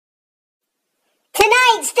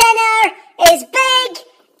Tonight's dinner is big,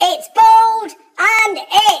 it's bold, and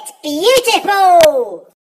it's beautiful!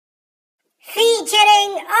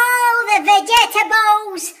 Featuring all the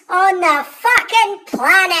vegetables on the fucking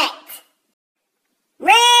planet.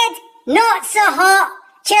 Red, not so hot,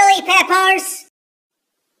 chili peppers.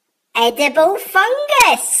 Edible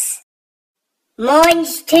fungus.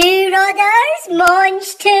 Mange two, Rodders,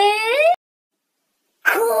 mange two.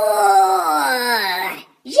 Courgettes.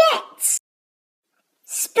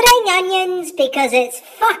 Spring onions because it's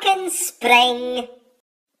fucking spring.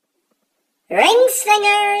 Ring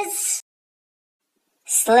slingers.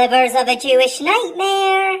 Slivers of a Jewish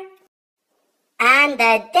nightmare. And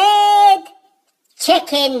a dead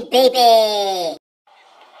chicken baby.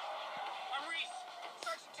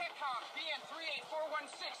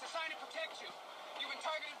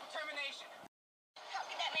 How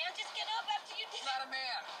can that man just get up after you did? He's not a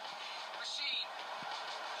man. Machine.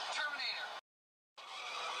 Terminator.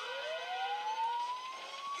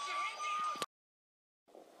 Get your head down!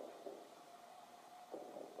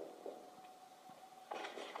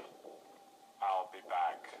 I'll be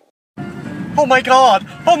back. Oh my god!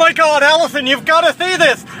 Oh my god, Allison, you've got to see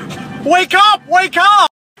this! Wake up! Wake up!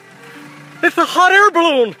 It's a hot air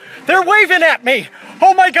balloon! They're waving at me!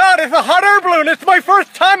 Oh my god, it's a hot air balloon! It's my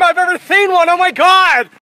first time I've ever seen one! Oh my god!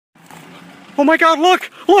 Oh my god, look!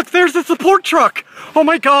 Look, there's the support truck! Oh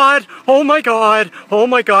my god! Oh my god! Oh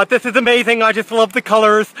my god, this is amazing! I just love the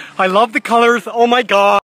colors! I love the colors! Oh my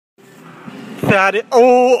god!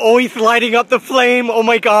 Oh, he's lighting up the flame! Oh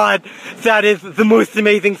my god! That is the most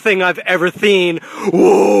amazing thing I've ever seen!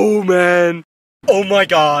 Whoa, man! Oh my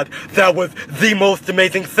god! That was the most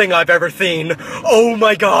amazing thing I've ever seen! Oh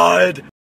my god!